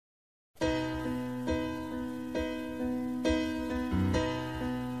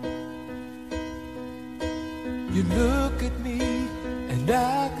You look at me and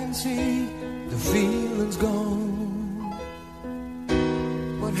I can see the feeling's gone.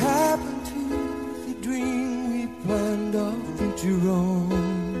 What happened to the dream we planned our future on?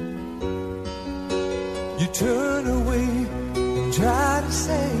 You turn away and try to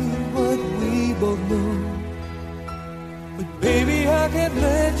say what we both know, but baby, I can't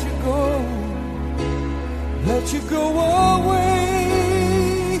let you go, let you go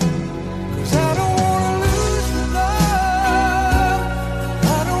away. 'Cause I don't wanna lose your love.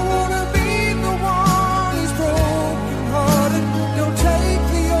 I don't wanna be the one who's broken hearted. Don't take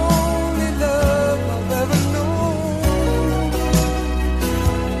the only love I've ever known.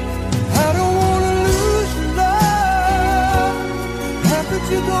 I don't wanna lose your love. How could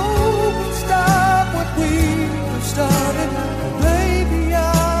you go and stop what we have started? Baby, I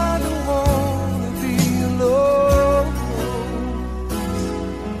don't wanna be alone.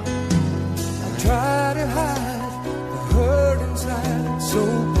 I try to hide the hurt inside, it's so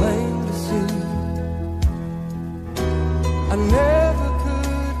plain to see. I never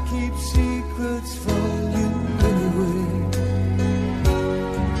could keep secrets from you anyway.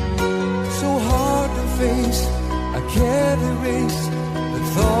 So hard to face, I can't erase the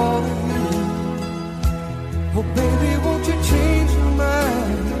thought of you. Oh baby, won't you change your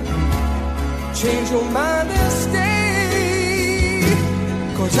mind? Change your mind and stay.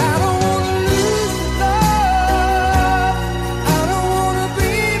 'Cause I don't wanna lose your love. I don't wanna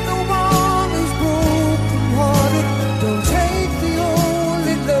be the one who's broken hearted. Don't take the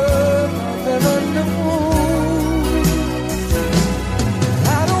only love I've ever known.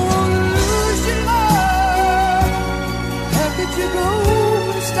 I don't wanna lose your love. How could you go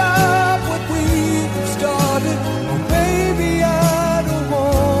and stop what we've started? Oh baby, I don't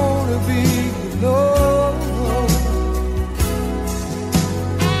wanna be alone.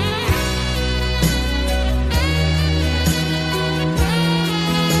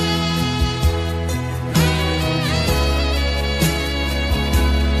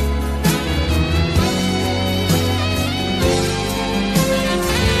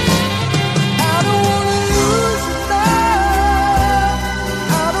 I don't wanna lose your love.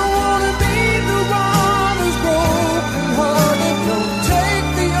 I don't wanna be the one who's broken hearted. Don't take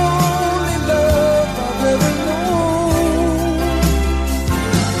the only love I've ever known.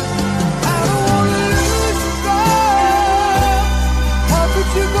 I don't wanna lose your love. How could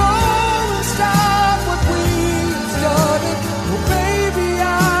you go and stop what we started? Oh baby, I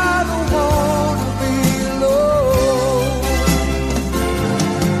don't wanna be alone.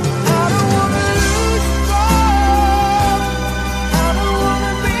 I don't wanna lose your love. I don't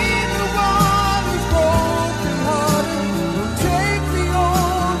wanna be the one who's broken hearted. Don't take the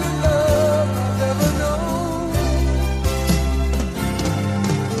only love I've ever known.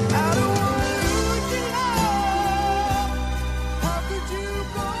 I don't wanna lose your love. How could you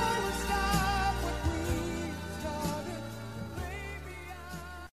go and stop what we started? Baby,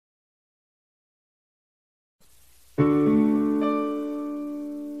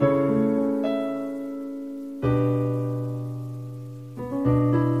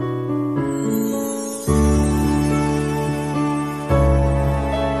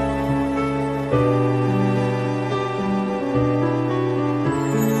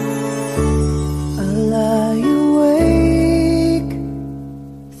 I lie awake,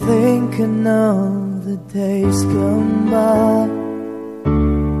 thinking of the days gone by,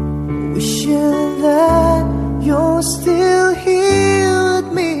 wishing that you're still here with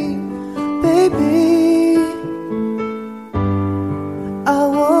me, baby. I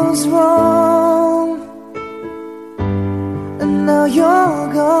was wrong, and now you're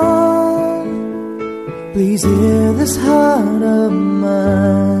gone. Please hear this heart of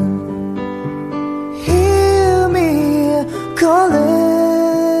mine. Hear me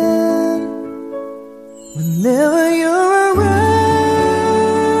calling whenever you're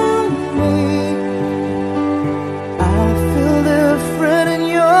around me. I feel different in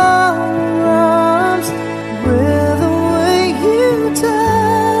your arms, with the way you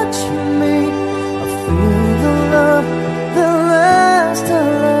touch me. I feel the love that lasts a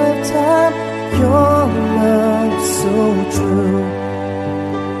lifetime. Your love so true,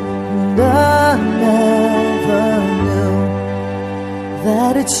 and I never knew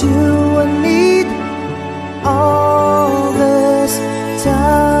that it's you I need all this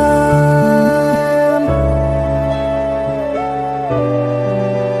time.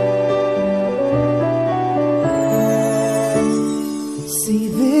 See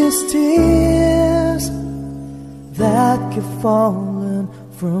these tears that keep falling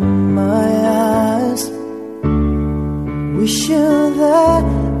from my eyes, wishing that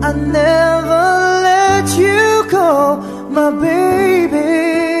I never let you go. my baby.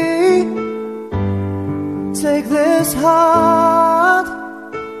 Take this heart,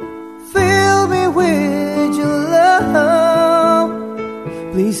 fill me with your love.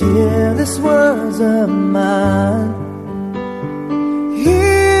 Please hear these words of mine.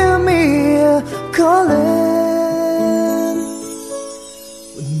 Hear me calling.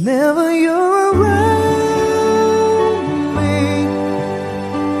 Whenever you're around me,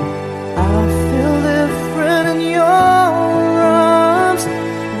 I feel different in your arms.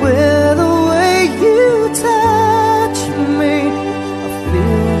 With the way you touch me, I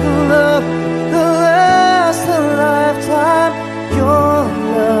feel the love that lasts a lifetime. Your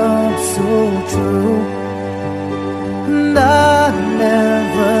love so true, and I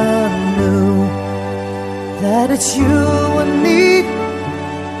never knew that it's you I need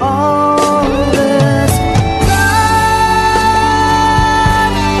all this time,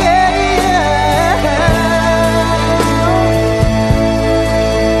 yeah, yeah.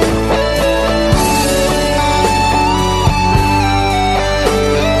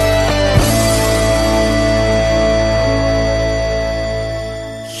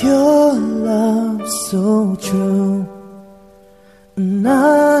 Your love so true, and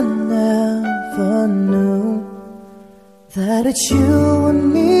I never knew that it's you I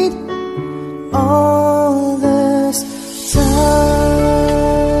need all this time.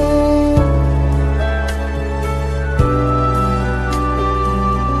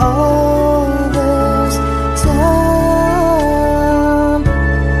 All this time.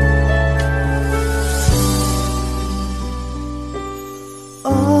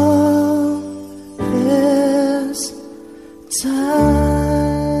 All this time.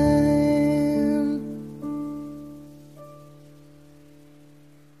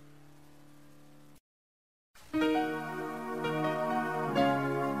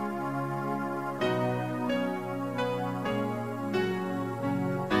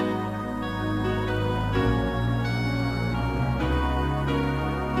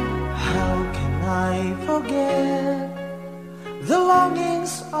 How can I forget the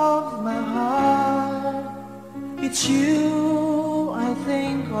longings of my heart? It's you I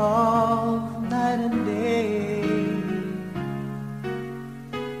think of night and day.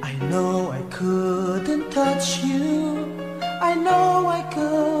 I know I couldn't touch you, I know I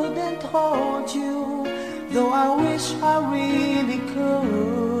couldn't hold you, though I wish I really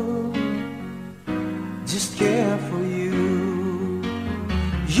could just care for you.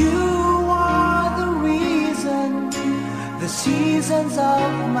 You are the reason, the seasons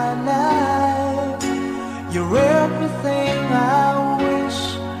of my life. You're everything I wish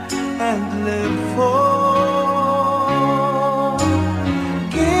and live for.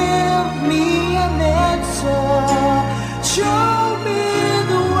 Give me an answer, show me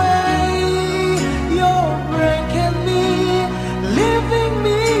the way. You're breaking me, leaving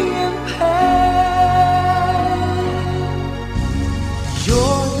me in pain.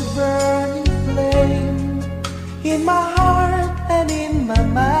 You're the burning flame in my heart and in my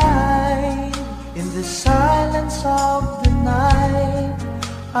mind. In the silence of the night,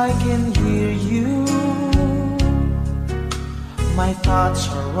 I can hear you. My thoughts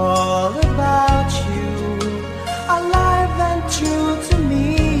are all about you, alive and true to me.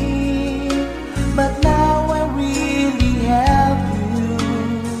 But now I really have you,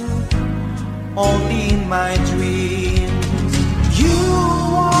 only in my dreams. You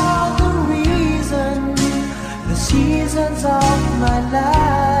are the reason, the seasons of my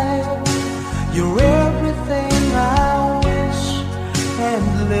life. You're everything I wish and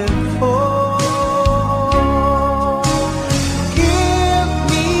live for. Give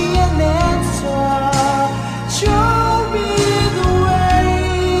me an answer, show me the way.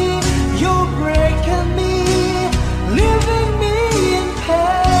 You're breaking me, leaving me in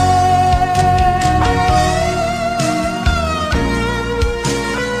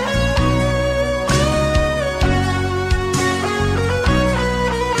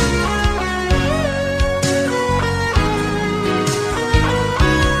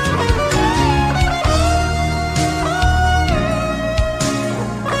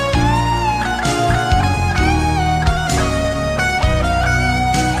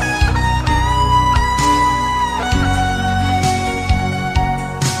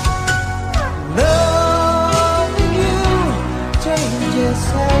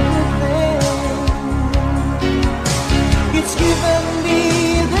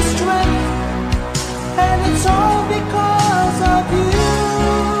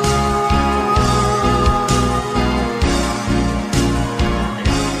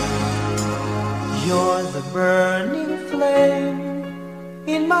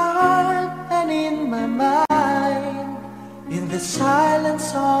In the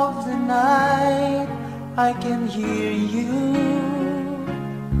silence of the night, I can hear you.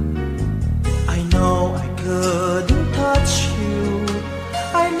 I know I couldn't touch you,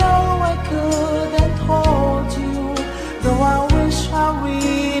 I know I couldn't hold you, though I wish I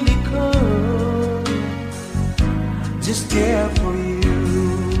really could just care for you.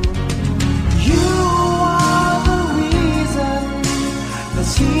 You are the reason, the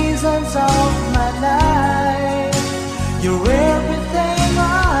seasons of my life. You're everything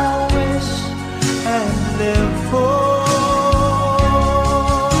I wish and live for.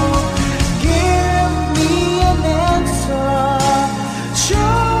 Give me an answer,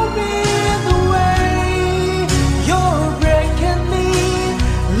 show me the way. You're breaking me,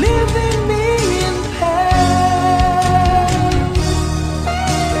 leaving me in pain.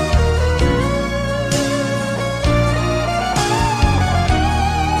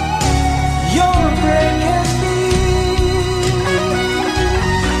 You're breaking me,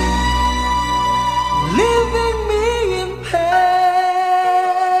 leaving me in pain.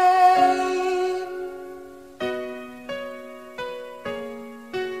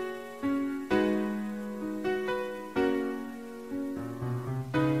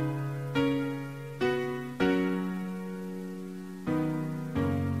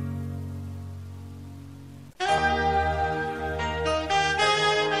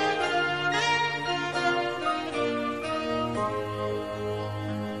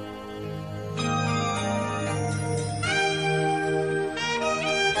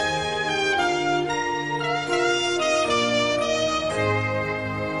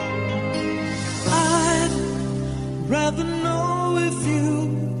 I'd rather know if you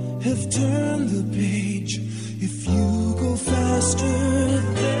have turned the page, if you go faster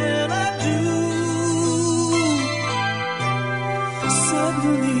than I do.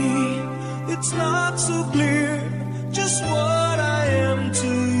 Suddenly, it's not so clear just what I am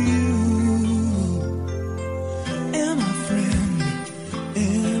to you. Am I friend?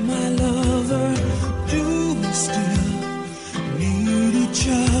 Am I lover? Do we still need each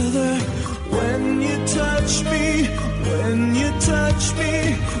other? When you touch me,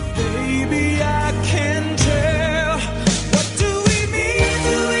 baby, I can tell. What do we mean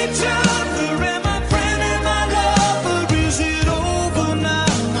to each other? Am I friend? Am I lover? Is it over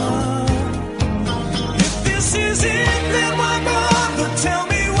now? If this is it, then why bother? Tell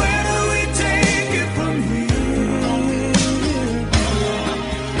me, where do we take it from here?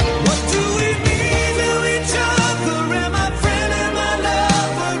 What do we mean to each other? Am I friend? Am I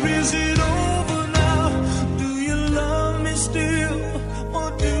lover? Is it over now? Do you love me still, or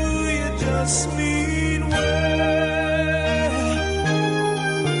do you just mean well?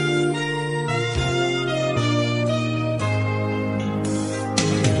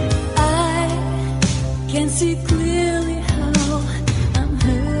 I can see clearly how I'm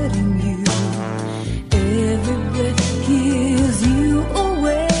hurting you. Every breath gives you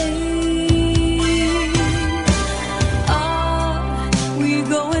away. Are we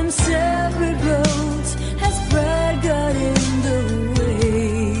going separate roads? Has pride got in the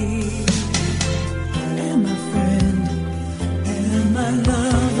way? Am I friend? Am I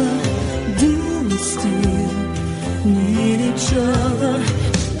lover? Do we still need each other?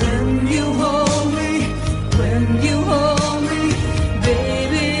 When you hold me,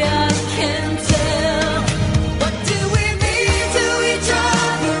 baby, I can tell. What do we mean to each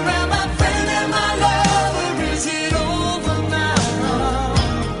other? Am I friend? Am I lover? Is it over now?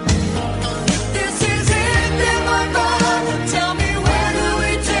 If this is it, then why bother? Tell me, where do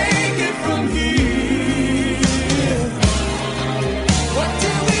we take it from here? What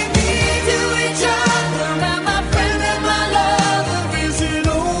do we mean to each other? Am I friend? Am I lover?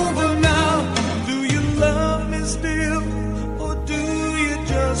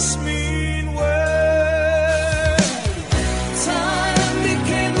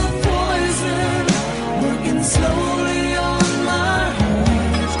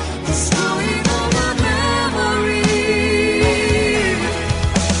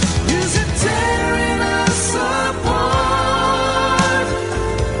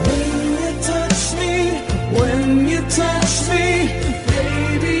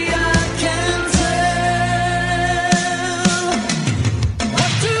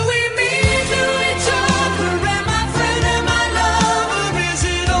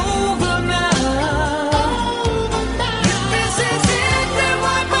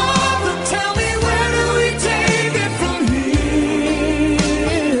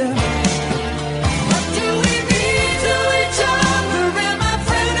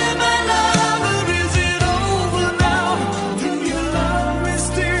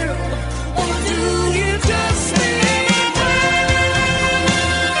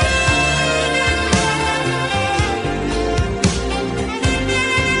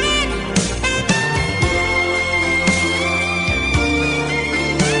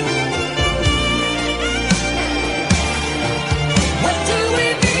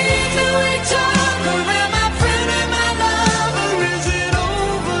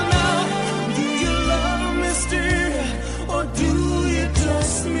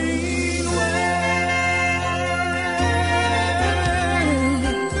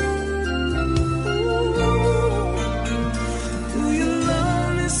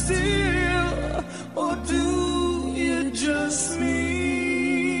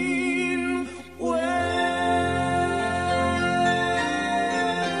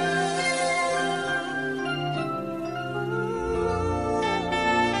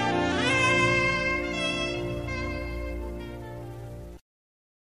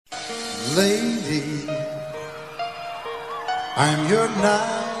 Lady, I'm your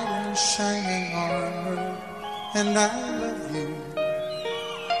knight in shining armor, and I love you.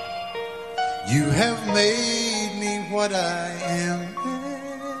 You have made me what I am.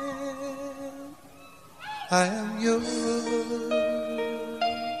 I am yours.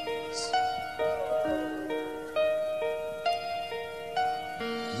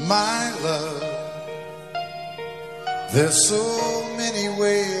 My love, there's so many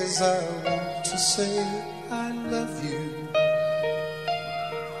ways I want to say I love you.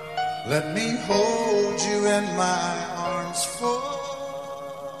 Let me hold you in my arms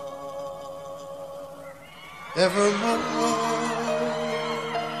forevermore.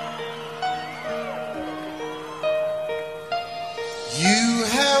 You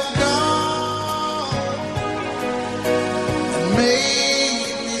have gone and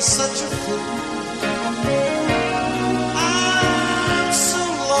made me such a fool. I'm so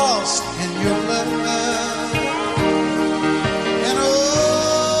lost in your love, and oh,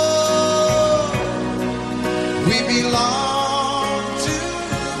 we belong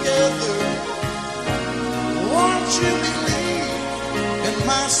together. Won't you believe in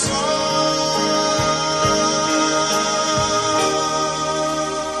my song?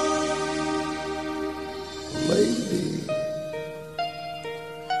 Lady,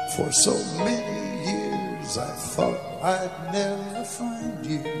 for so many years I thought I'd never find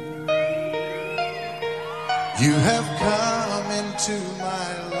you. You have come into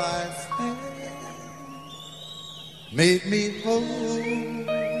my life and made me whole.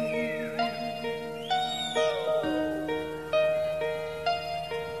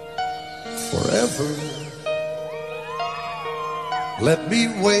 Forever, let me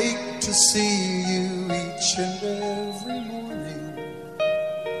wake to see you each and every morning.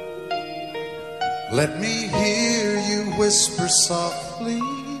 Let me hear you whisper softly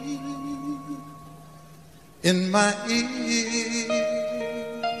in my ear.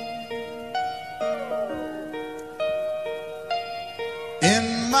 In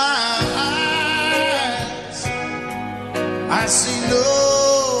my eyes, I see no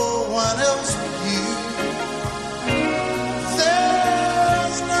one else but you.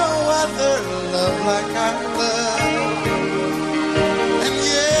 There's no other love like I love. And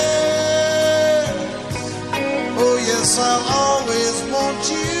yes, oh yes, I'll always want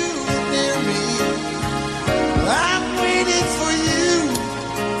you near me. I've waited for you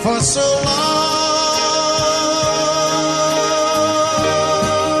for so long.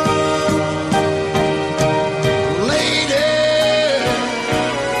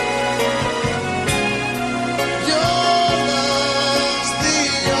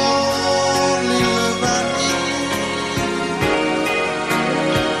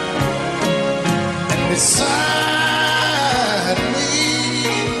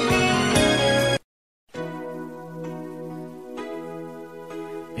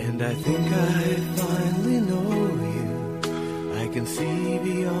 And I think I finally know you. I can see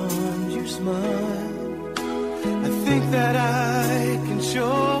beyond your smile. I think that I can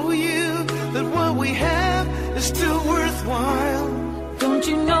show you that what we have is still worthwhile. Don't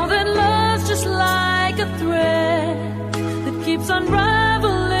you know that love's just like a thread that keeps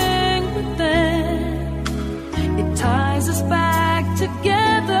unraveling within? It ties us back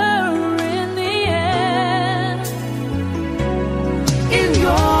together in the end. In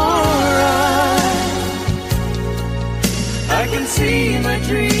your eyes, I can see my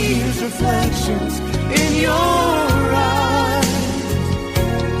dreams' reflections. In your eyes,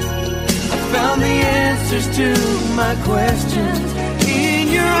 I found the answers to my questions. In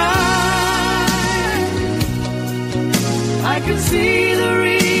your eyes, I can see the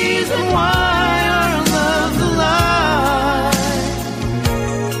reason why our love's alive.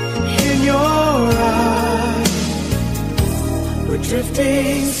 In your eyes, we're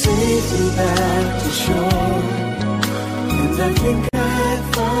drifting safely back to shore. And I think I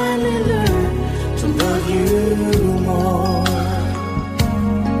finally learned to love you more.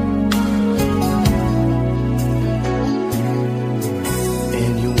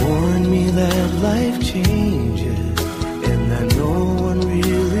 And you warned me that life changes, and that no one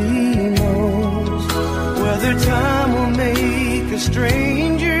really knows whether time will make us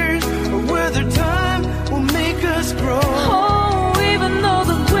strangers or whether time will make us grow. Oh, even though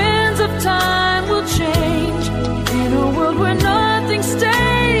the winds of time will change, in a world where nothing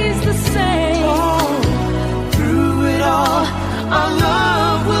stays the same. Oh, through it all, our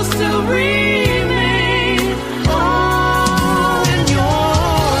love will still remain. Oh, in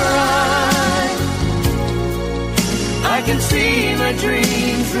your eyes, I can see my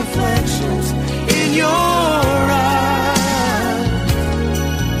dreams' reflections. In your eyes,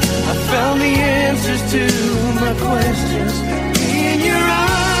 I found questions in your eyes.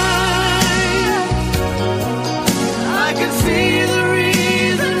 I can see the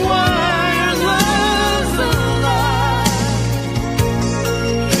reason why our love's alive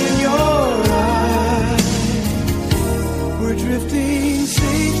in your eyes. We're drifting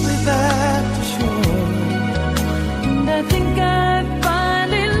safely back to shore, and I think I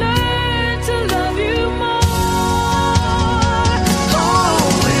finally learned to love you more. Oh,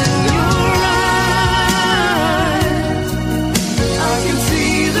 in your eyes, I can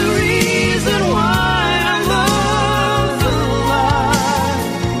see the reason why our love's alive.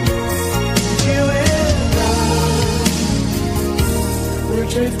 You and I, we're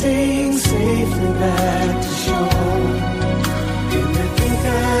drifting safely back to shore, and I think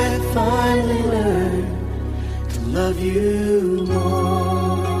I'd finally learn to love you more.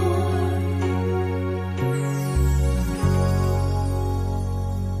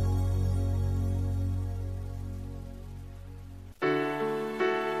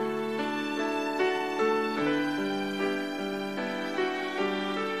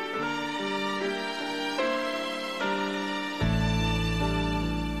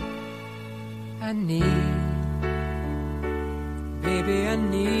 I need, baby, I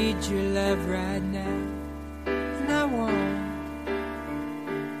need your love right now. And I want,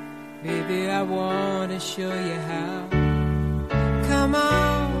 baby, I want to show you how. Come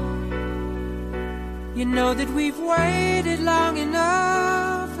on, you know that we've waited long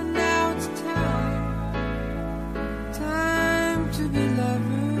enough, and now it's time to be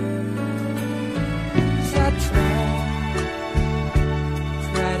lovers. I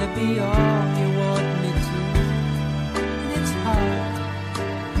try to be all you want me to, and it's hard,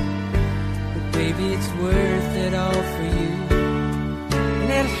 but baby, it's worth it all for you. And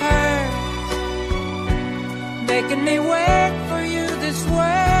it hurts making me wait for you this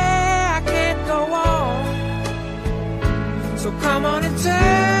way. I can't go on, so come on and take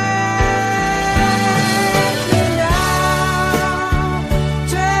me now,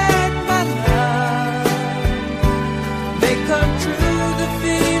 take my love, make come true the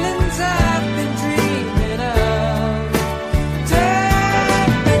feelings I've been dreaming of.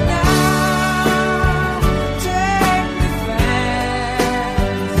 Take me now, take me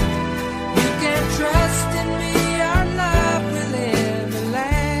fast. You can trust in me, our love will ever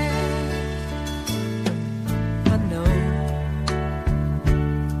last. I know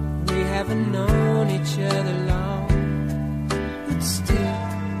we haven't known each other long, but still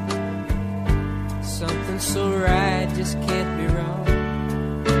something so right just can't be wrong.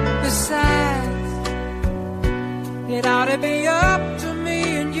 Besides, it ought to be up to me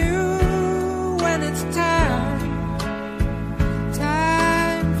and you when it's time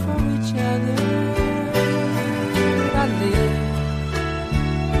for each other. I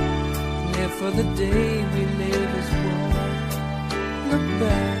live for the day we live as one. Look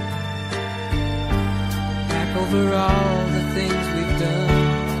back over all the things we've done.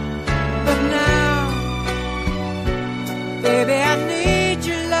 But now, baby, I need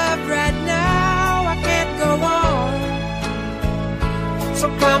your love right now. I can't go on, so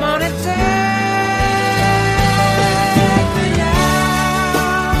come on and take me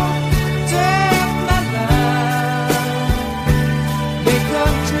now, take my love, make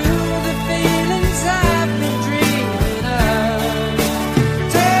come true the feelings I've been dreaming of.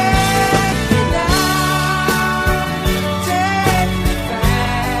 Take me now, take me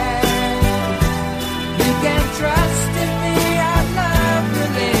fast. You can trust in me, our love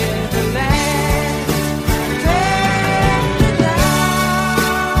will ever last. Take me now,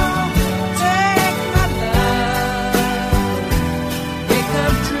 take my love, make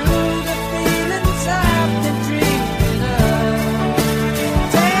come true the feelings I've been dreaming of.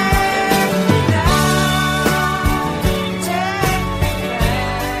 Take me now, take me fast.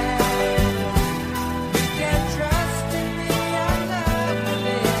 You can trust in me, our love will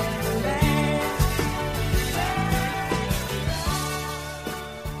ever last.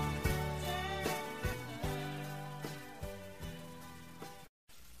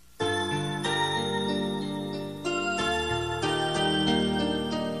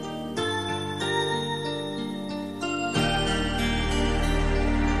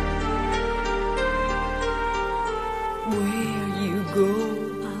 Where you go,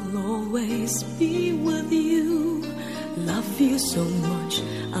 I'll always be with you. Love you so much,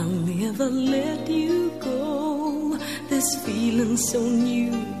 I'll never let you go. This feeling so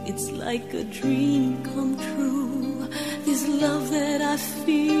new, it's like a dream come true. This love that I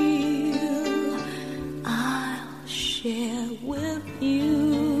feel, I'll share with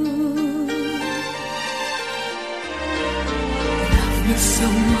you. Love me so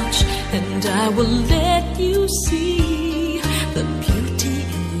much, and I will let you see the beauty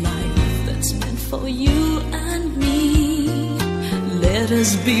in life that's meant for you and me. Let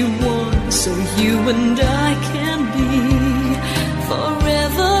us be one so you and I can be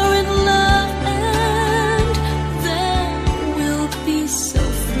forever in love, and then we'll be so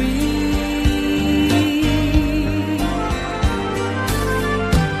free.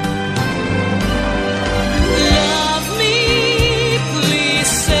 Love me, please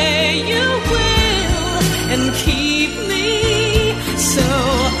say you will, and keep me so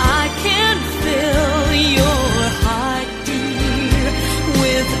I can fill your heart, dear,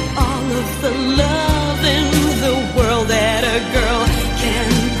 with all of the love in the world that a girl can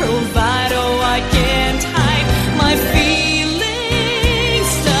provide. Oh, I can't hide my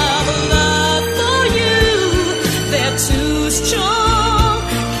feelings of love for you. They're too strong,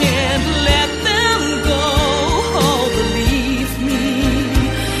 can't let them go. Oh, believe me,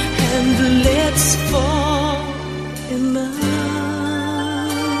 and let's fall in love.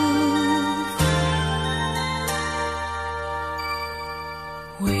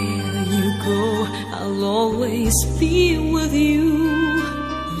 Where you go, I'll always be with you.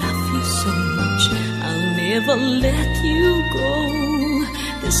 Love you so much, I'll never let you go.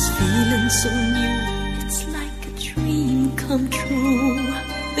 This feeling so new, it's like a dream come true.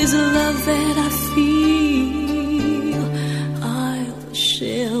 There's a love that I feel I'll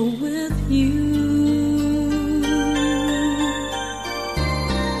share with you.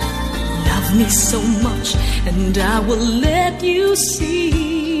 Love me so much, and I will let you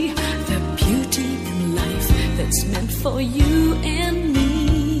see the beauty in life that's meant for you and me.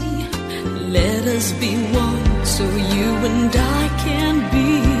 Let us be one so you and I can be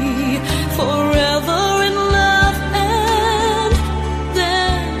forever in love, and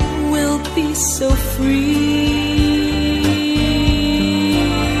then we'll be so free.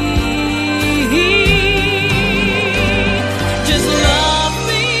 Just love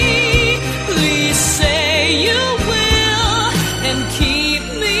me, please say you will, and keep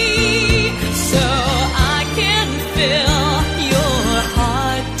me so I can fill your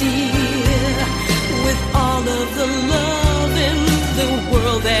heart, dear, with all of the love in the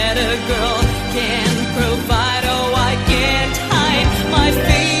world that a girl can provide. Oh, I can't hide my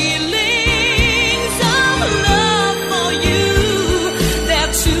feelings of love for you.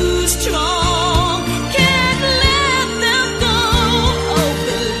 They're too strong, can't let them go. Oh,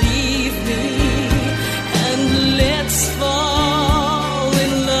 believe me, and let's fall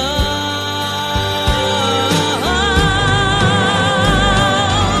in love.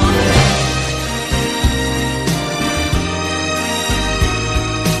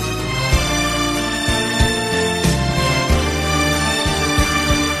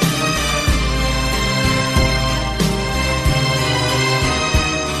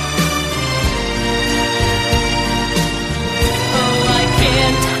 Oh, I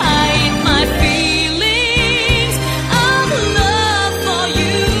can't hide my feelings of love for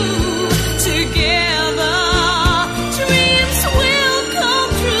you. Together, dreams will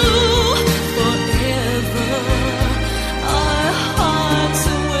come true. Forever, our hearts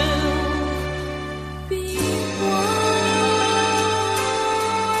will be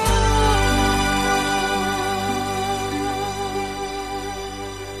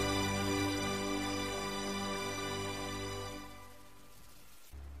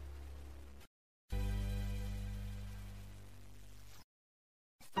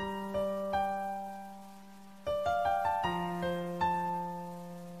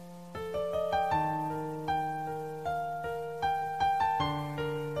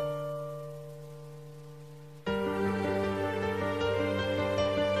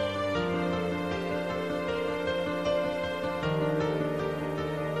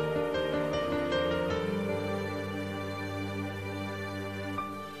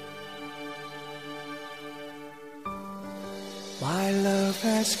My love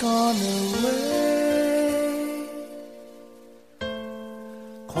has gone away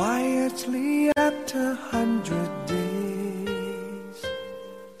quietly after 100 days.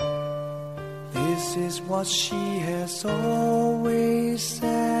 This is what she has always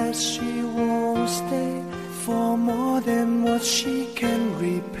said. She won't stay for more than what she can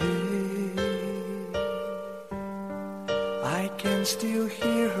repay. I can still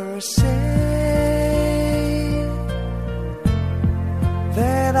hear her say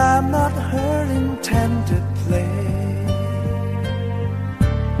that I'm not her intended play.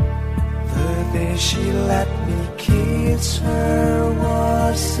 The day she let me kiss her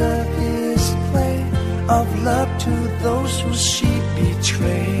was a display of love to those who she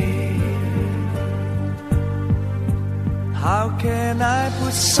betrayed. How can I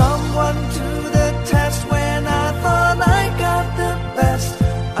put someone to the test when I thought I got the best?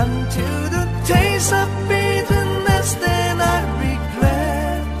 Until the taste of bitterness, then I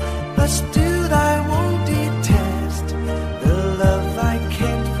regret. But still I won't detest the love I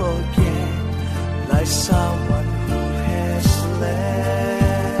can't forget, like someone who has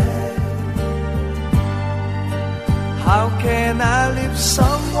left. How can I leave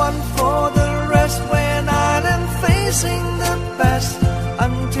someone for the rest when I am facing the best?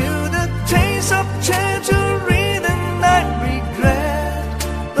 Until the taste of treasury, then I regret.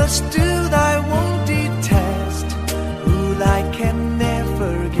 But still I won't detest who I can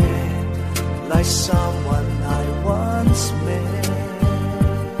never get, like someone I once met.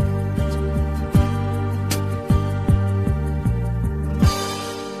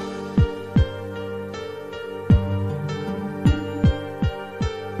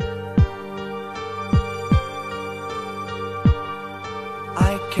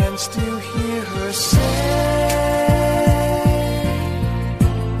 I can still hear her say,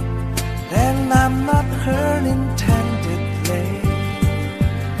 and I'm not her intended play.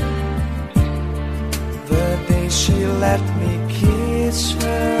 The day she let me kiss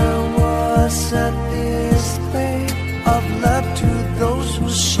her was a display of love to those who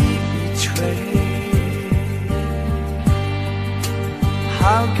she betrayed.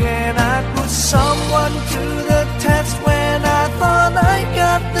 How can I put someone to the test when I thought I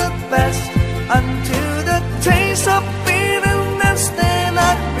got the best? Until the taste of bitterness, then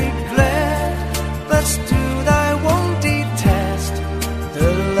I regret. But still I won't detest the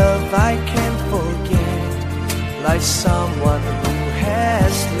love I can't forget, like someone who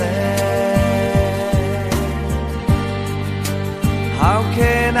has left. How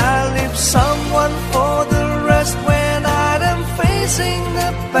can I leave someone for the rest when I am facing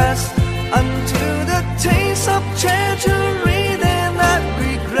the best? Until the taste of treasury, then I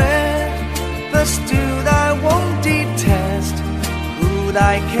regret. But still I won't detest who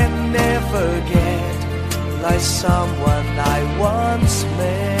I can never get, like someone I once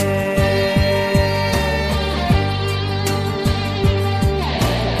met.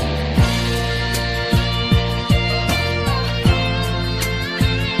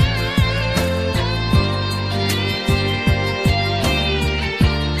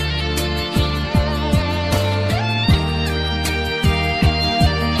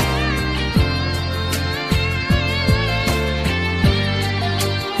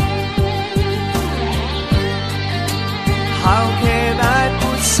 How can I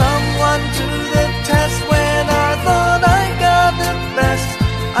put someone to the test when I thought I got the best?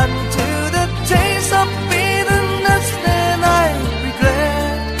 Until the taste of bitterness, then I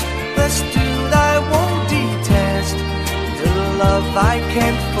regret. But still I won't detest the love I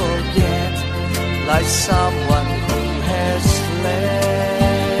can't forget, like someone who has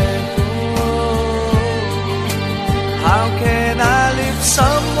left. How can I leave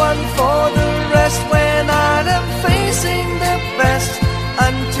someone for the rest when I am facing the best?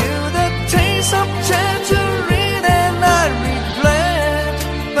 Until the taste of treasury, then I regret.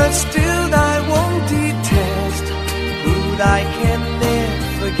 But still I won't detest who I can never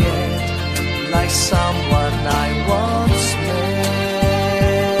forget, like someone I once met.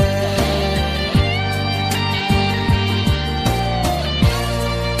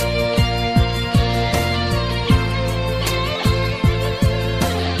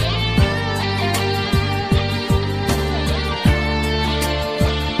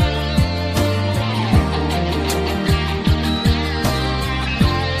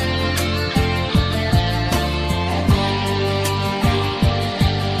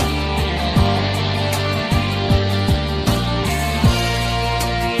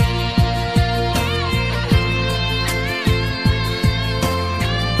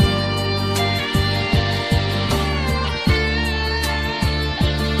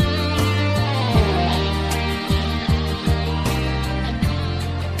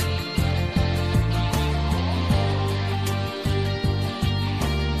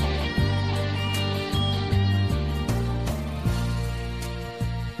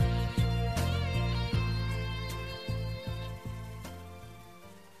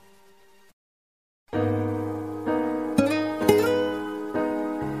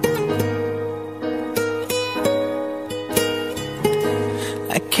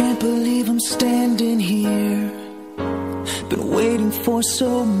 standing here, been waiting for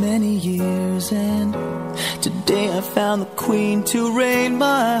so many years, and today I found the queen to reign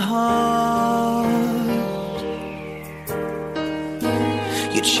my heart.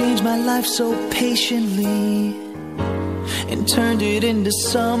 You changed my life so patiently and turned it into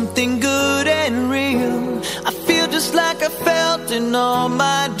something good and real. I feel just like like I felt in all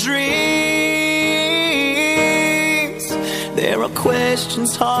my dreams. There are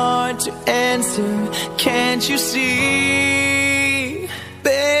questions hard to answer, can't you see?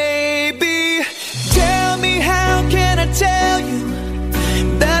 Baby, tell me, how can I tell you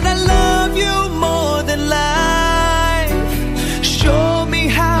that I love you more than life? Show me,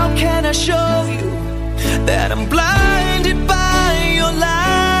 how can I show you that I'm blinded by your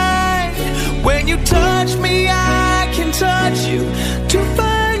light? When you touch me, I can touch you to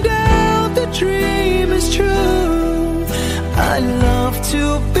find out the dream is true. I love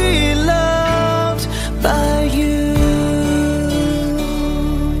to be loved by you.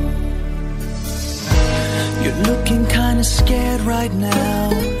 You're looking kinda scared right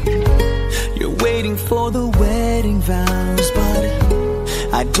now. You're waiting for the wedding vows, but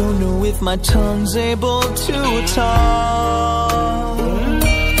I don't know if my tongue's able to talk.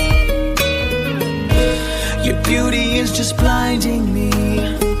 Your beauty is just blinding me,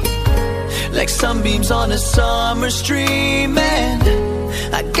 like sunbeams on a summer stream, and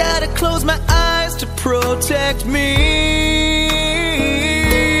I gotta close my eyes to protect me.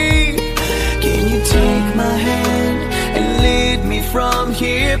 Can you take my hand and lead me from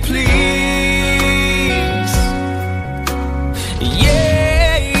here, please?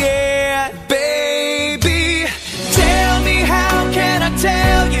 Yeah, yeah, baby, tell me, how can I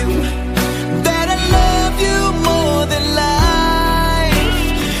tell you that I love you more than life?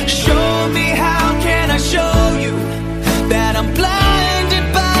 Show me, how can I show you that I'm blinded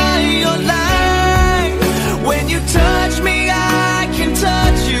by your light? When you touch me, I can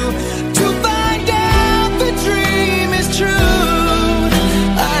touch you to find out the dream is true.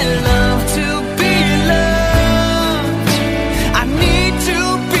 I love to be loved. I need to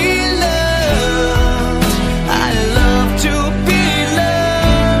be loved. I love to be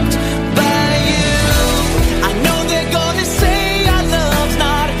loved by you. I know they're gonna say our love's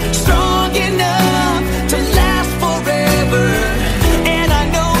not strong enough to last forever, and I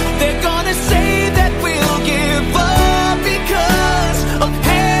know they're gonna say that we'll give up because of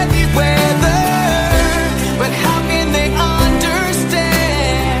heavy weather. But how can they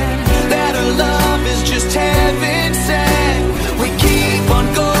understand that our love is just heaven sent? We keep on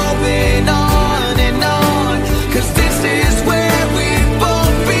going on and on, 'cause this is where we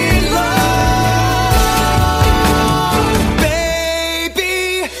both belong. Baby,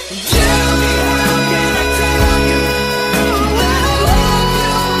 tell me, how can I tell you that I love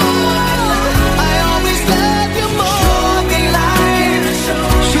you more than life? I always love you more than life.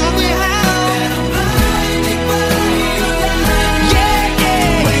 Show me how that I'm blinded by your light. Yeah, yeah,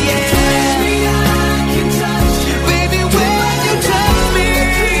 when you touch me, I can touch you. Baby, when you touch me,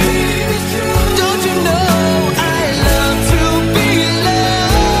 don't you know I love to be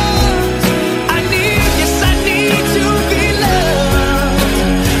loved? I need, yes, I need to be loved.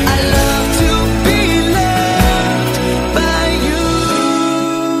 I love to be loved by you.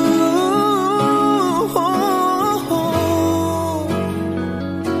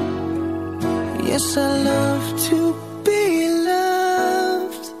 Yes, I love to be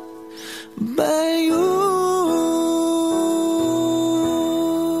loved by you.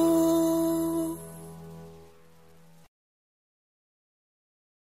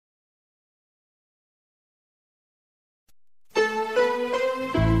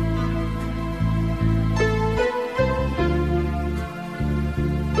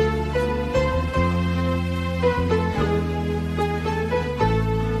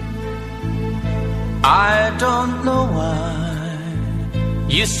 I don't know why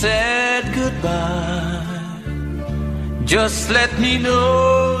you said goodbye. Just let me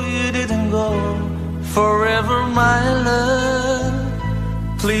know you didn't go forever, my love.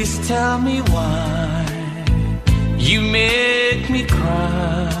 Please tell me why you make me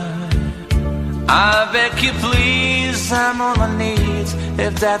cry. I beg you, please, I'm on my knees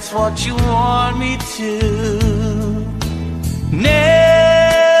if that's what you want me to.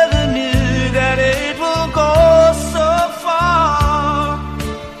 Never knew that it will go so far.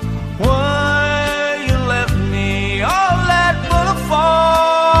 Why you left me all that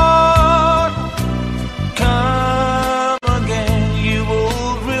boulevard? Come again, you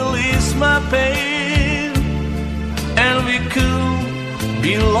will release my pain, and we could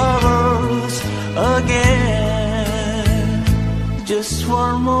be lovers again. Just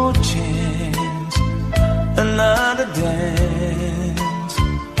one more chance, another dance,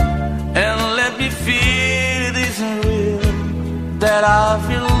 and let me feel it isn't real, that I've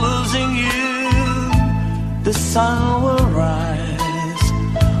been losing you. The sun will rise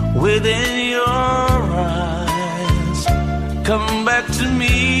within your eyes. Come back to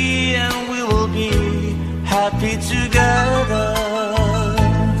me and we will be happy together.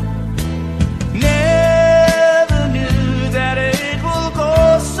 Never knew that it will go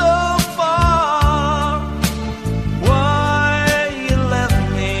so far. Why you left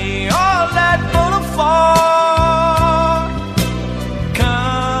me all that far apart?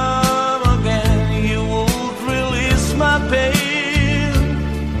 Come again, you won't release my pain,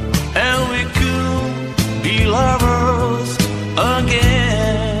 and we could be lovers again.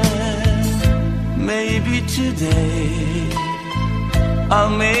 Maybe today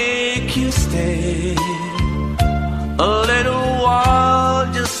I'll make you stay a little while,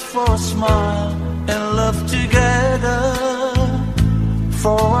 just for a smile and love together.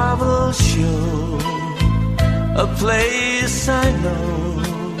 For I will show a place I know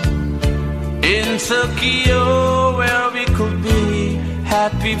in Tokyo where we could be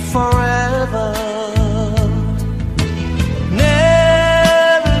happy forever.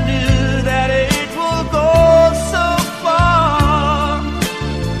 Never knew that it will go so far.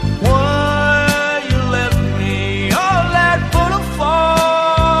 Why you left me all that far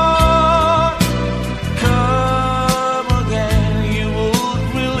apart? Come again, you would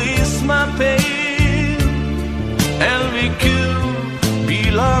release my pain, and we could be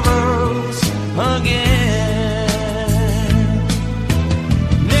lovers again.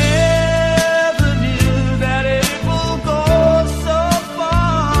 Never knew that it will go so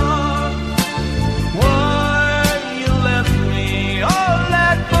far. Why you left me all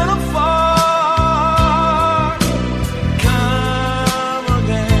that far apart? Come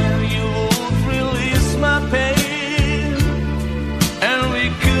again, you won't release my pain, and we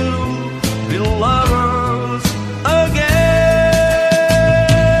could be lovers again.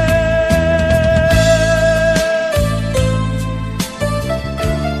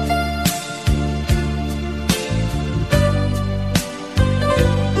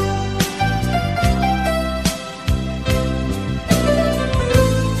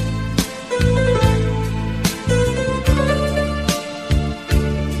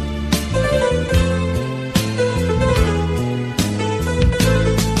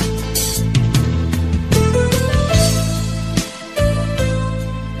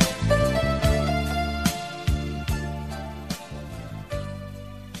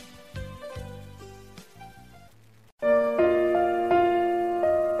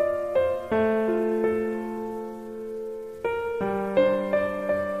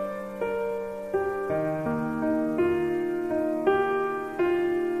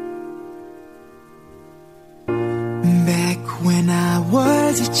 Back when I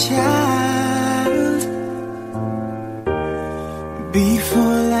was a child,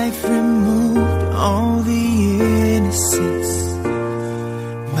 before life removed all the innocence,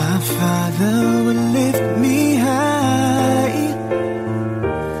 my father would lift me high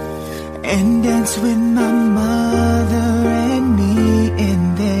and dance with my mother and me, and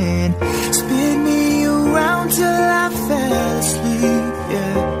then spin me around till I fell asleep.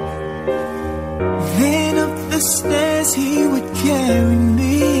 Yeah. Then up the stairs he would carry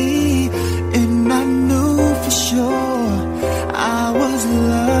me, and I knew for sure I was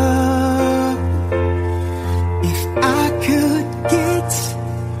loved. If I could get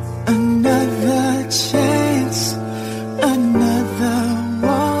another chance, another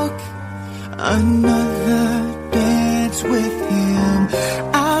walk, another dance with him,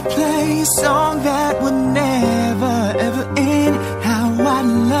 I'd play a song that would never ever end. How I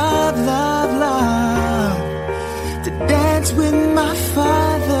love, love, love to dance with my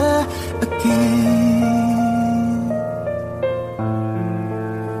father again.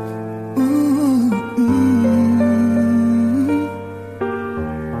 Ooh,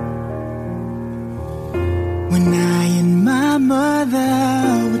 When I and my mother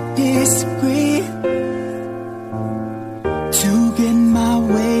would disagree, to get my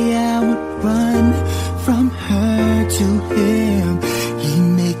way I would run from her to him. He'd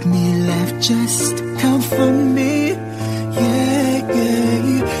make me laugh just to comfort me, yeah, yeah.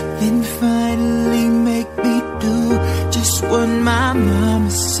 Then finally make me do just what my mama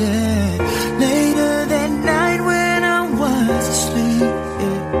said. Later that night when I was asleep,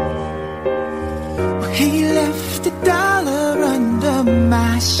 yeah, he left $1 under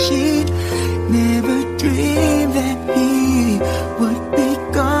my sheet. Never dreamed that he would be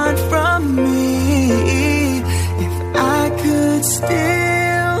gone from me. If I could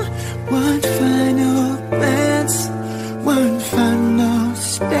steal one final glance, one final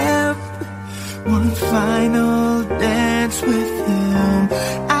step, one final dance with him,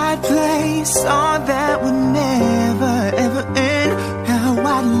 I'd play a song that would never ever end. How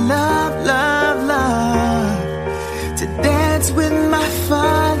I love, love, love to dance with my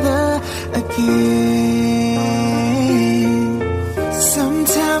father again.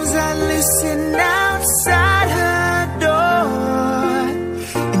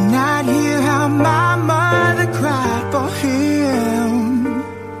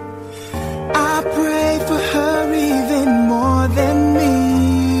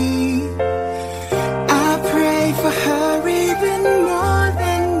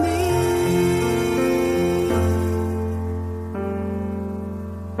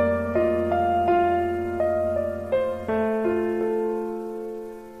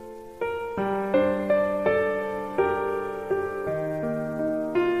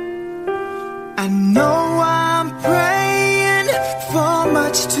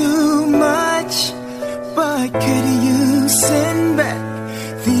 much too much. But could you send back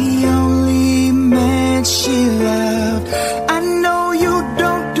the only man she loved? I know you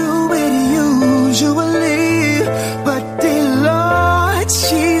don't do it usually, but dear Lord,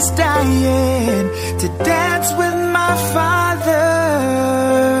 she's dying to dance with my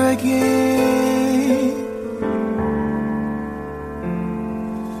father again.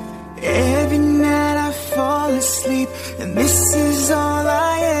 Every night I fall asleep, and this is all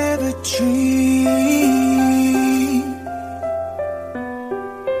I ever dream.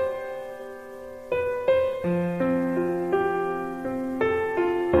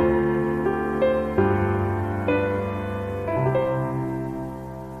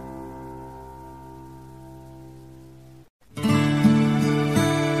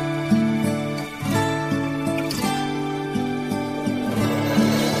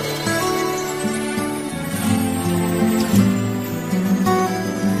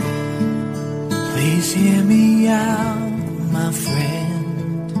 Please hear me out, my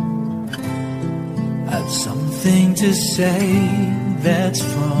friend. I've something to say that's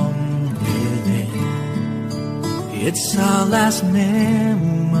from within. It's our last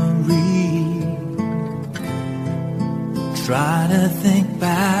memory. Try to think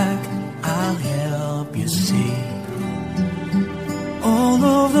back, I'll help you see. All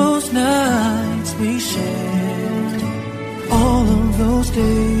of those nights we shared, all of those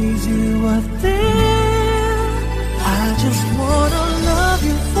days you were there. I just wanna love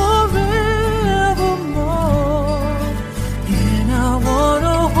you forevermore, and I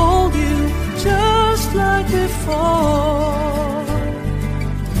wanna hold you just like before.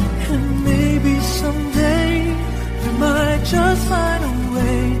 And maybe someday we might just find a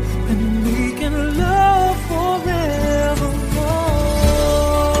way, and we can love forevermore.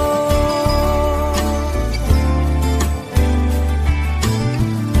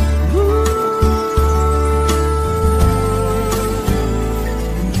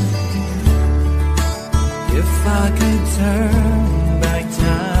 If I could turn back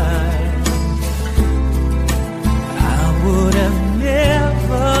time, I would have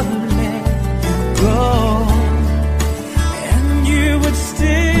never let you go, and you would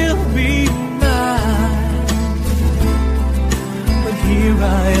still be mine. But here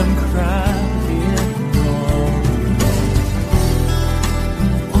I am crying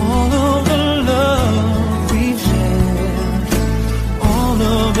all of the love we've shared, all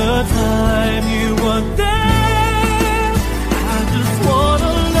of the time you were there.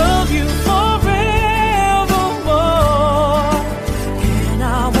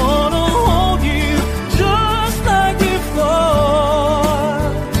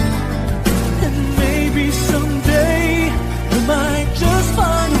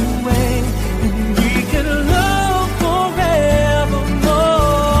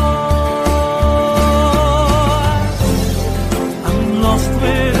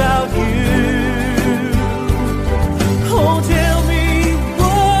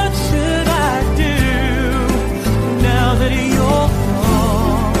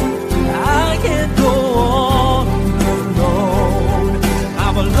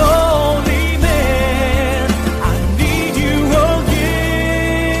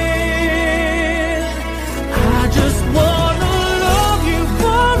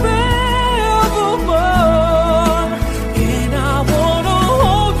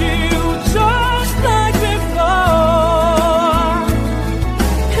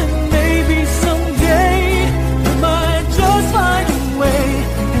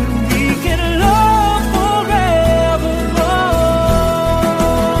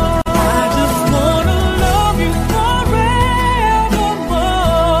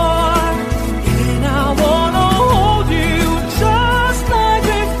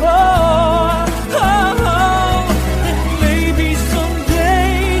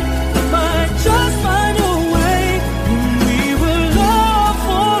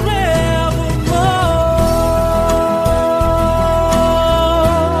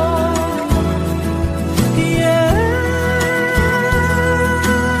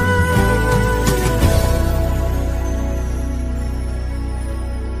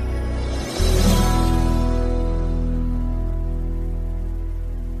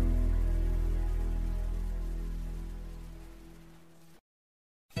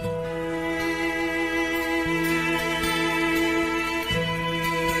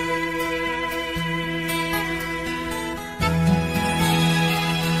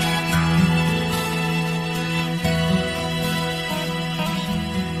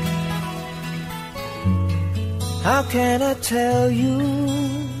 How can I tell you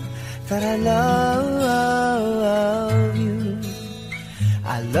that I love you?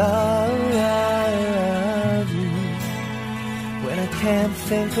 I love you when I can't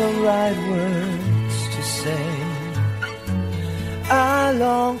think of right words to say. I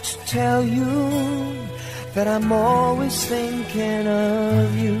long to tell you that I'm always thinking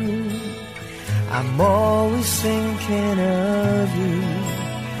of you. I'm always thinking of you,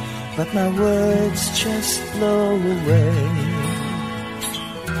 but my words just blow away.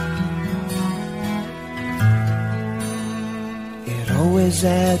 It always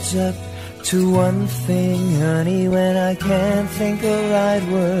adds up to one thing, honey, when I can't think of right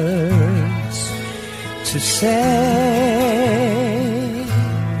words to say.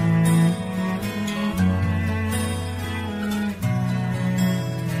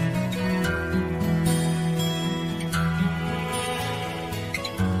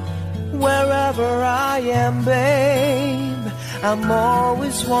 Wherever I am, babe, I'm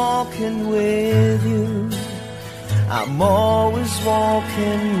always walking with you. I'm always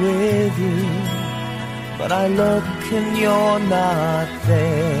walking with you, but I look and you're not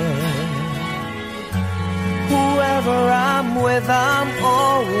there. Whoever I'm with, I'm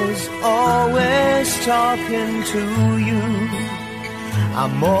always talking to you.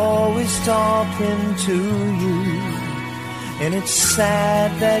 I'm always talking to you. And it's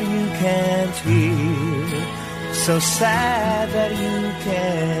sad that you can't hear, so sad that you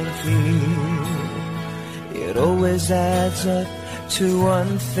can't hear. It always adds up to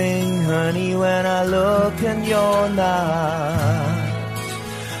one thing, honey, when I look and you're not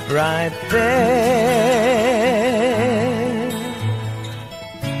right there.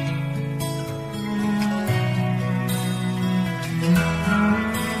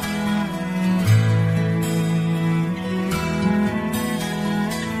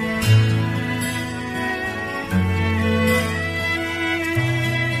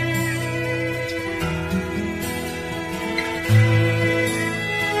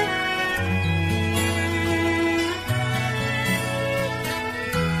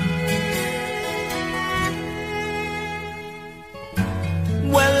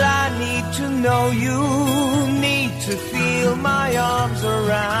 To know you, need to feel my arms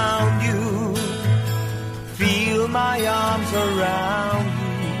around you, feel my arms around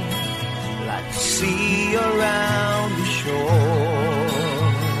you, like the sea around the shore.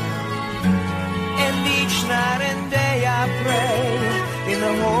 And each night and day I pray, in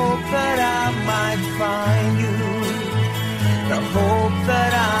the hope that I might find you, the hope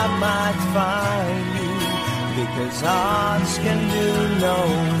that I might find you, because hearts can do no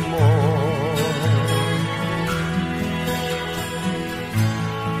more.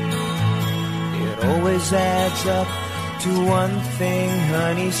 Always adds up to one thing,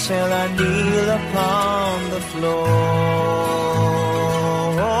 honey, till I kneel upon the floor.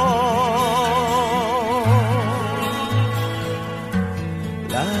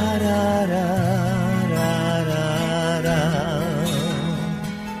 La da da da da da.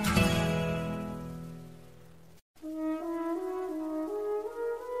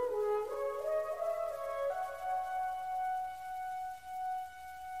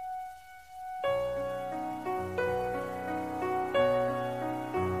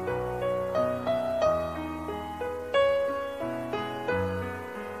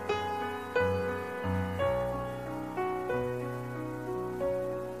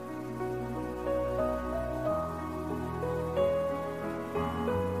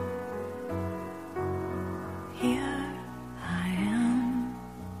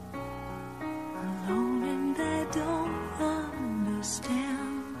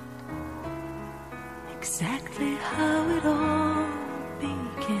 Exactly how it all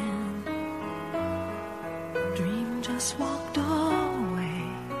began. Dream just walked away.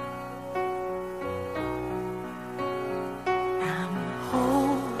 I'm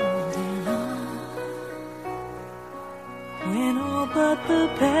holding on when all but the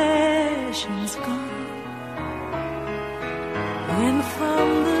passion's gone. When from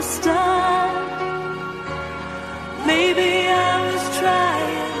the start, maybe I was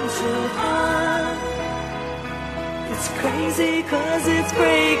trying too hard. It's crazy 'cause it's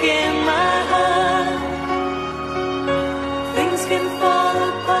breaking my heart. Things can fall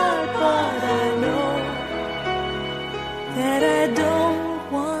apart, but I know that I don't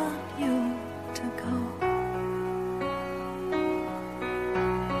want you to go.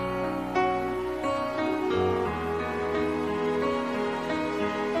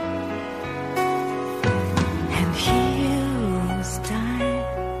 And heroes die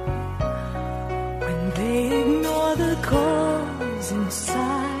when they ignore the cause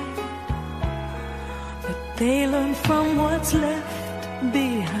inside, but they learn from what's left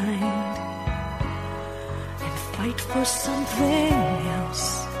behind and fight for something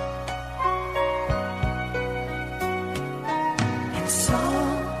else.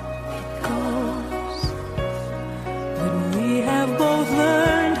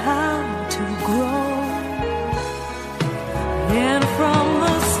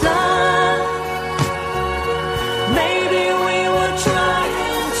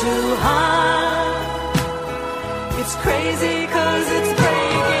 crazy 'cause it's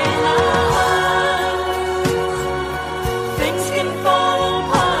breaking our hearts. Things can fall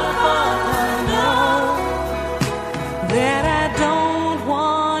apart, but I know that I don't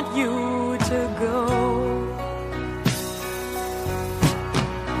want you to go.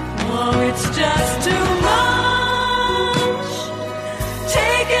 Oh, it's just too much,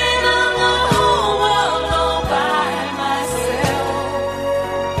 taking on the whole world all by myself.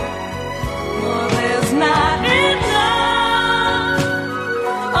 Oh, there's not enough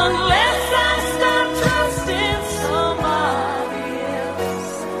unless I start trusting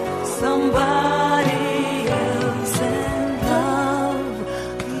somebody else and love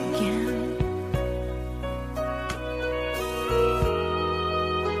again.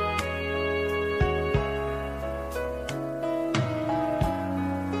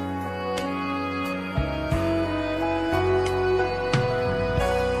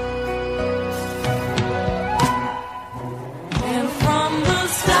 And from the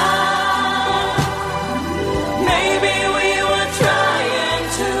start, maybe we were trying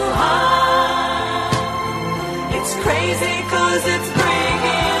too hard. It's crazy 'cause it's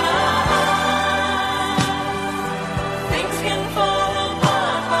breaking our hearts. Things can fall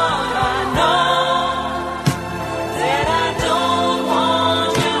apart, but I know that I don't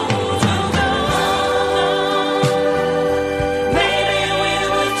want you to go. Maybe we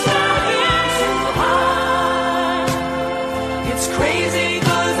were trying too hard. It's crazy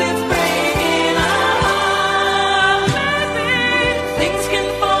 'cause it's breaking our hearts. Maybe things can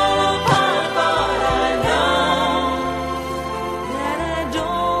fall apart, but I know that I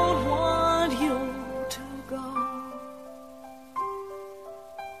don't want you to go.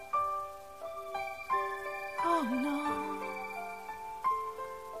 Oh no,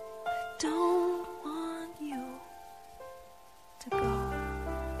 I don't want you to go.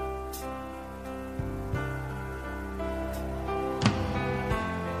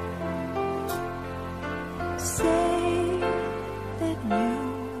 Say that you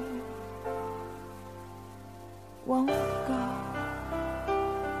won't go.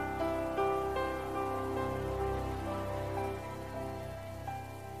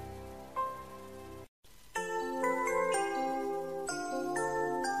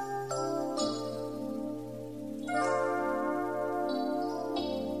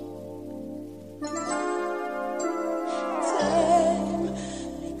 Time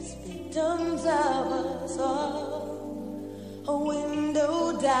makes victims of us all. A window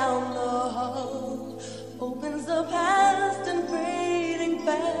down the hall opens the past and fading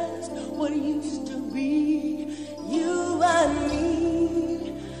fast. What used to be you and me.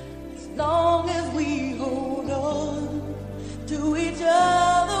 As long as we hold on to each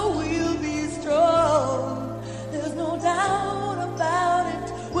other, we'll be strong. There's no doubt about it.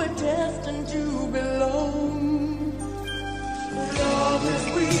 We're destined to belong. As long as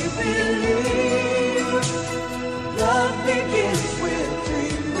we believe, love begins with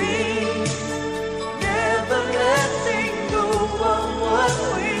dreaming, never letting go of what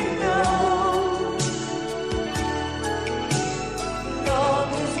we know. As long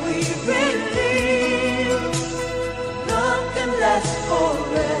as we believe, love can last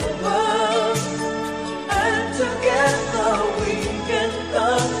forever, and together we can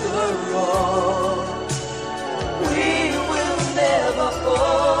conquer all. We will never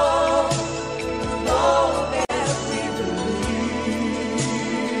fall, as long as we believe.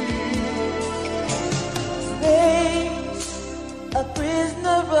 Space, a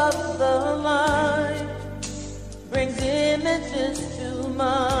prisoner of the mind, brings images to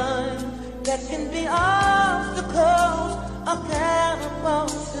mind that can be obstacles, a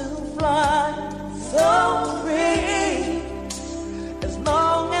catapult to fly. So free, as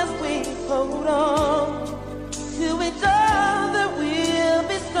long as we hold on to each other, we'll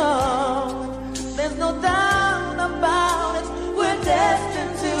be strong. There's no doubt about it, we're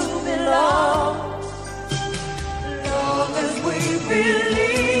destined to belong. As long as we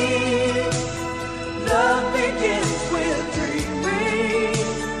believe, love begins with dreaming,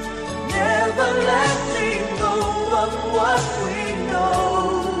 never letting go of what we know.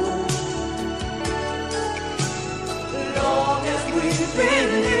 As long as we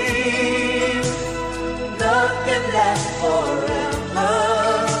believe, love can last forever,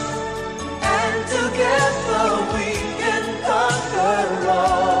 and together we can conquer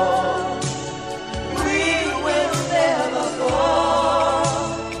all. We will never fall,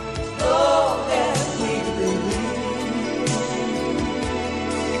 as long as we believe.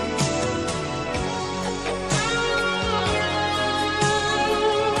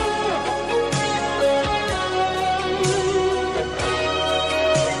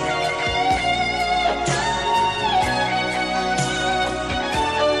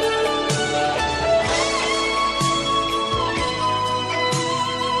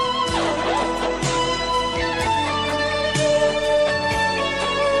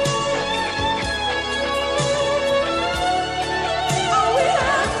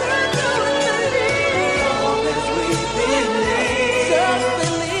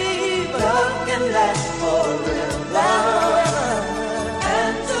 last forever,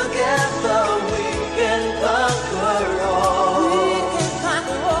 and together we can conquer all.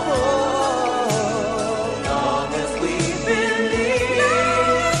 Long as we believe,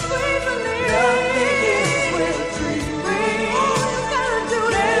 nothing is worth dreaming.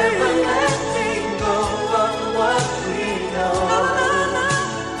 Never letting go of what we know.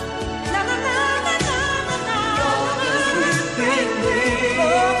 Long as we believe,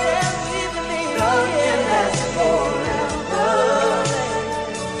 nothing lasts forever,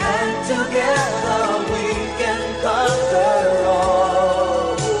 and together we can conquer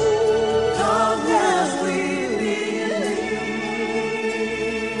all. Long as we believe.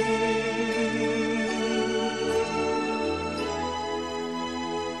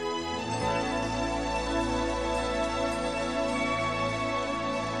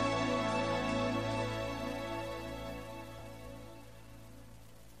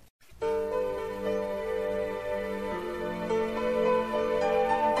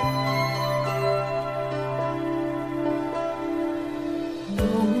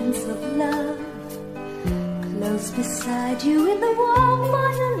 Moments of love, close beside you in the warm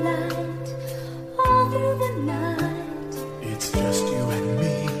firelight, all through the night. It's just you and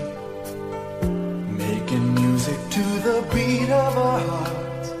me, making music to the beat of our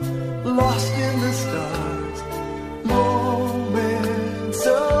hearts, lost in the stars. Moments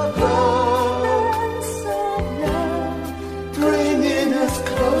of love, Moments of love, bringing us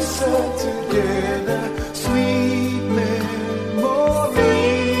closer together. Sweet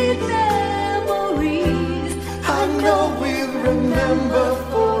memories, memories. I know we'll remember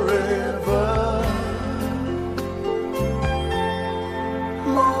forever.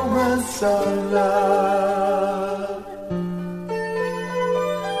 Moments of love.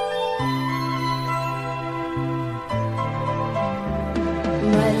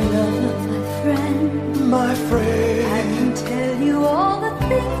 My love, my friend, My I friend, can tell you all the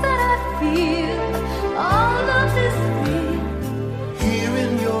things that I feel. All of this real. here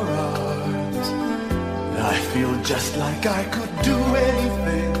in your arms, I feel just like I could do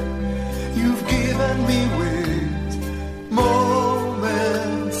anything. You've given me wings.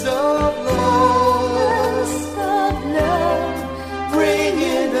 Moments of love, Of love,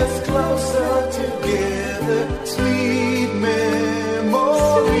 bringing us closer together. Sweet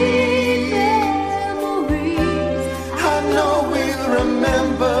memories, memories. I know we'll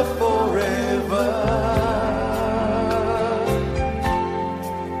remember forever.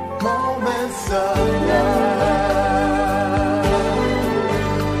 Moments of love.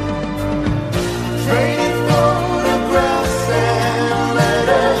 Trading photographs and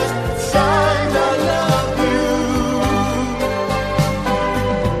letters, signed I love you.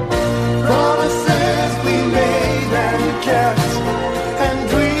 Promises we made and kept, and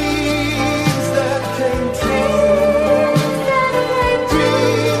dreams that came true.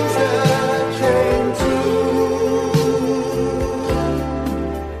 Dreams that came true.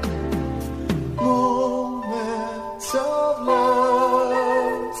 Moments of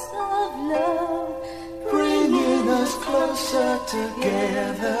love, Of love, bringing us closer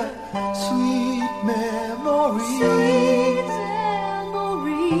together. Sweet memories,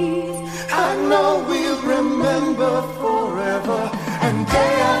 memories. I know we'll remember forever. And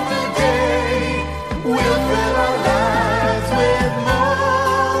day after day, we'll fill our lives with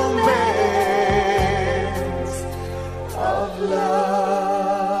moments of love.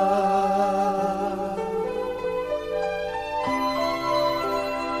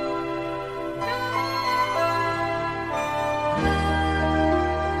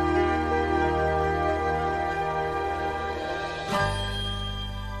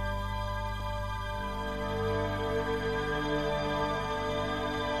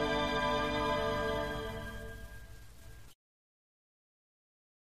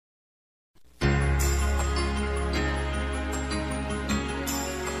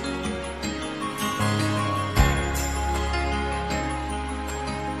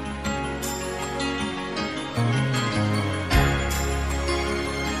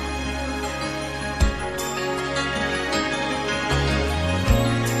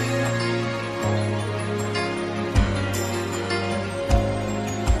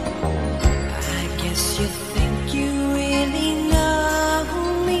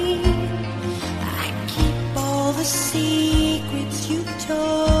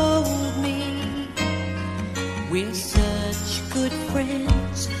 We're such good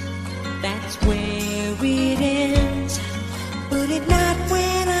friends, that's where it ends. But at night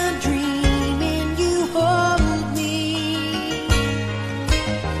when I'm dreaming, you hold me.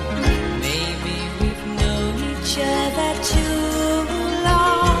 Maybe we've known each other too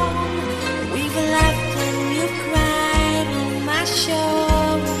long. We've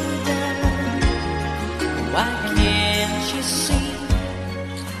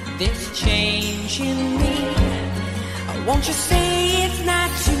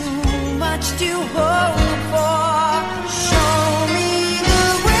to hope for. Show me the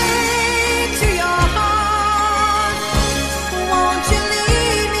way to your heart. Won't you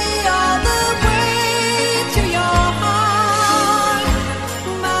lead me all the way to your heart?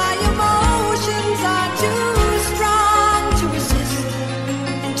 My emotions are too strong to resist,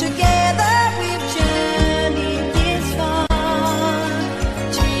 and together we've journeyed this far.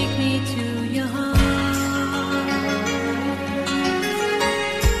 Take me to your heart.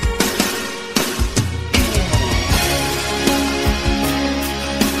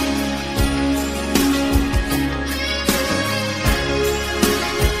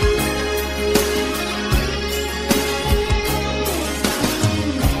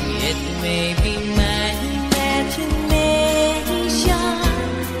 It may be my imagination,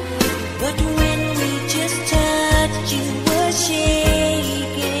 but when we just touched, you were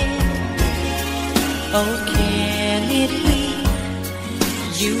shaking. Oh, can it be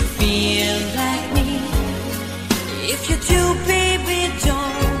you feel like me? If you do, baby,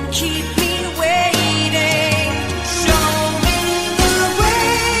 don't keep me waiting. Show me the way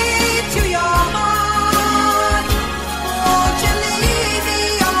to your heart. Won't you lead me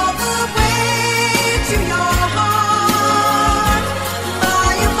all the way to your heart?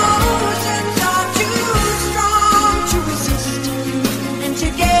 My emotions are too strong to resist, and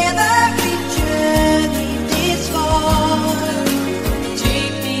together we journey this far.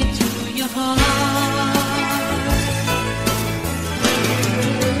 Take me to your heart.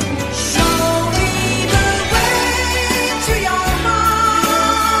 Show me the way to your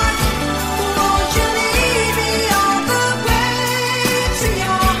heart. Won't you lead me all the way to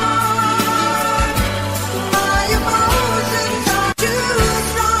your heart? My emotions are too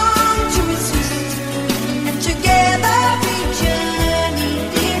strong to resist, and together we journey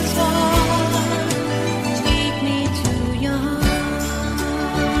this far. Take me to your heart.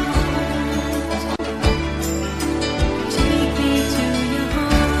 Take me to your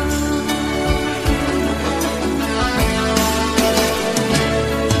heart.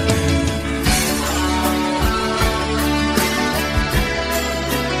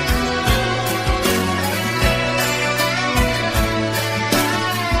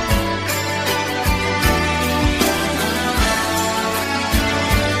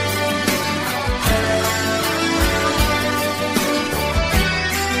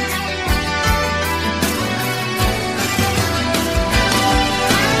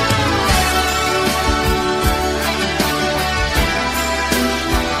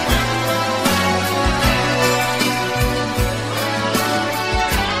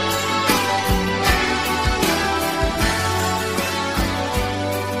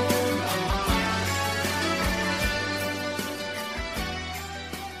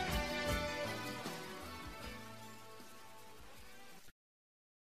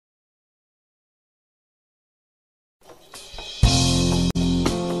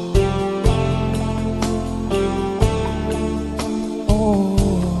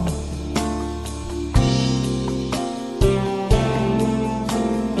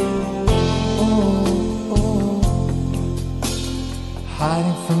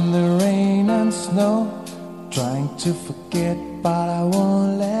 Hiding from the rain and snow, trying to forget, but I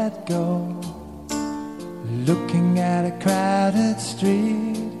won't let go. Looking at a crowded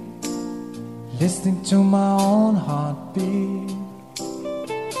street, listening to my own heartbeat.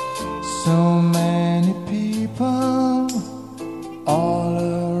 So many people all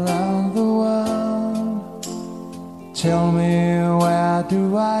around the world. Tell me, where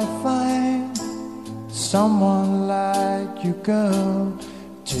do I find someone like you, girl?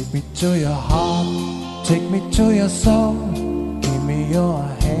 Take me to your heart, take me to your soul. Give me your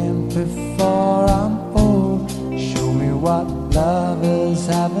hand before I'm old. Show me what lovers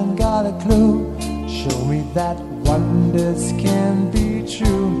haven't got a clue. Show me that wonders can be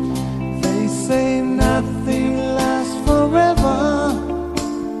true. They say nothing lasts forever.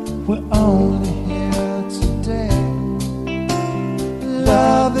 We're only here today.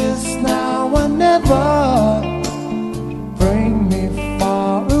 Love is now or never. Bring me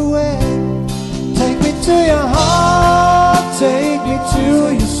far away. Take me to your heart, take me to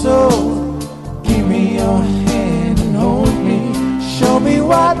your soul. Give me your hand and hold me. Show me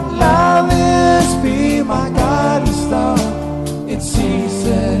what love is, be my guiding star. It's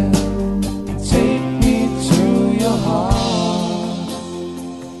easy. Take me to your heart.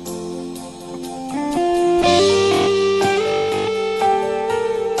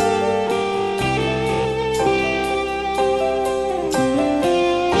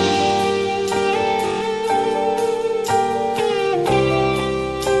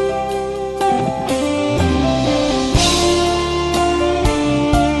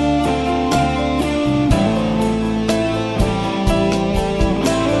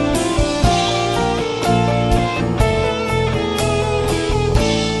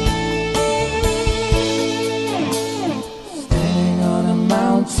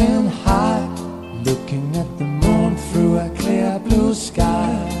 mountain high, looking at the moon through a clear blue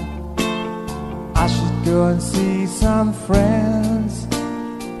sky. I should go and see some friends,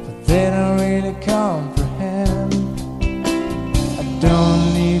 but they don't really comprehend. I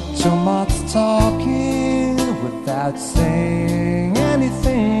don't need too much talking without saying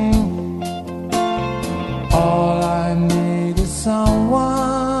anything. All I need is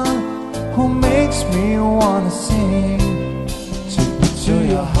someone who makes me wanna sing. Take me to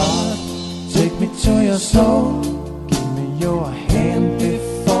your heart, take me to your soul. Give me your hand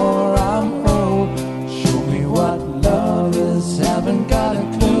before I'm old. Show me what love is, haven't got a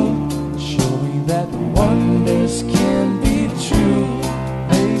clue. Show me that wonders can be true.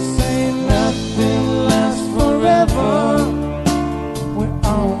 They say nothing lasts forever. We're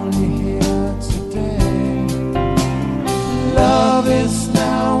only here today. Love is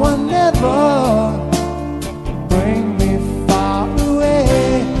now or never. Bring me far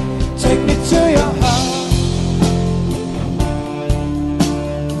away. Take me to your heart.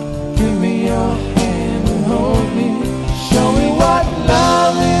 Give me your hand and hold me. Show me what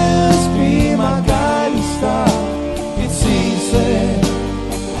love is. Be my guiding star. It's easy.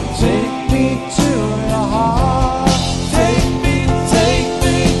 Take me to your heart. Take me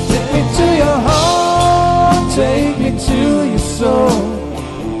to your heart. Take me to your soul.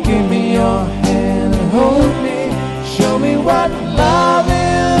 Give me your hand and hold me. Show me what love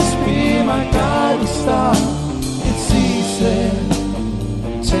is. Be my guiding star. It's easy.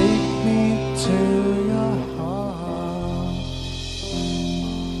 Take me to your heart.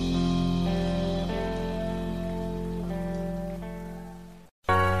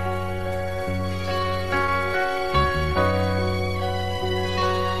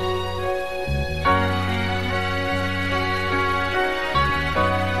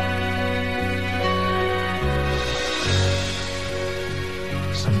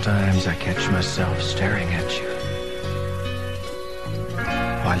 Sometimes I catch myself staring at you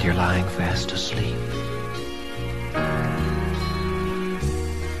while you're lying fast asleep.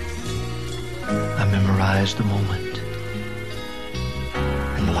 I memorize the moment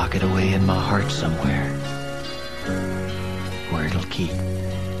and lock it away in my heart somewhere where it'll keep.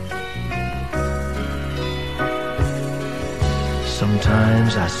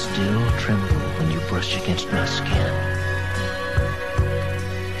 Sometimes I still tremble when you brush against my skin,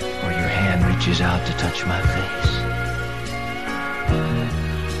 or your hand reaches out to touch my face.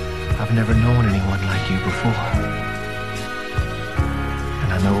 I've never known anyone like you before, and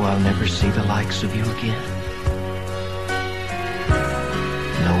I know I'll never see the likes of you again.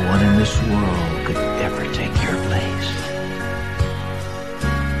 No one in this world could ever take your place.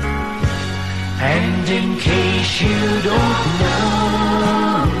 And in case you don't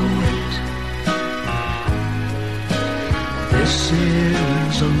know it, this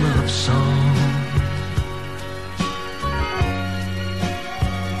is a love song.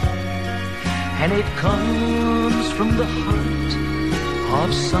 And it comes from the heart of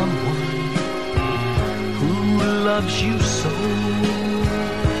someone who loves you so.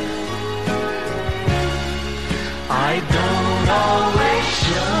 I don't always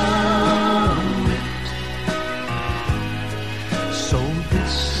show it, so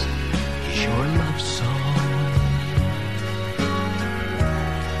this is your love song.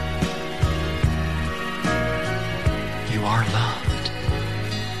 You are loved.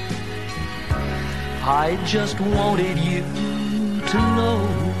 I just wanted you to know.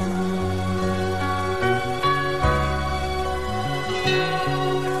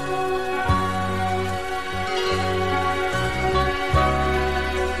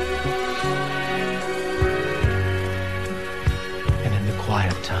 And in the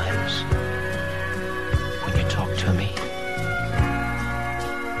quiet times, when you talk to me,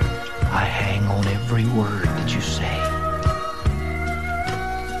 I hang on every word that you say.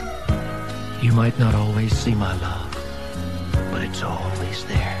 You might not always see my love, but it's always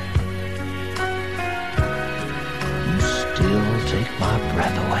there. You still take my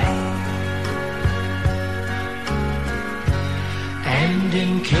breath away. And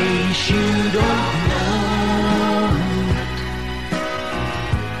in case you don't know it,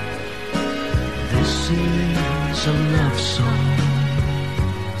 this is a love song.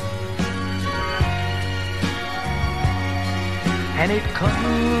 And it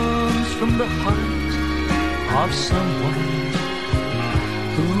comes from the heart of someone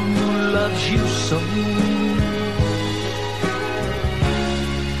who loves you so.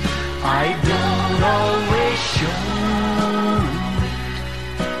 I don't always show it,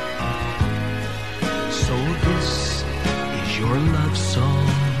 so this is your love song.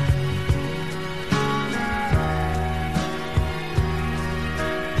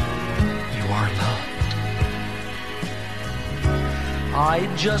 I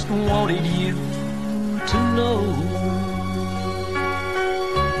just wanted you to know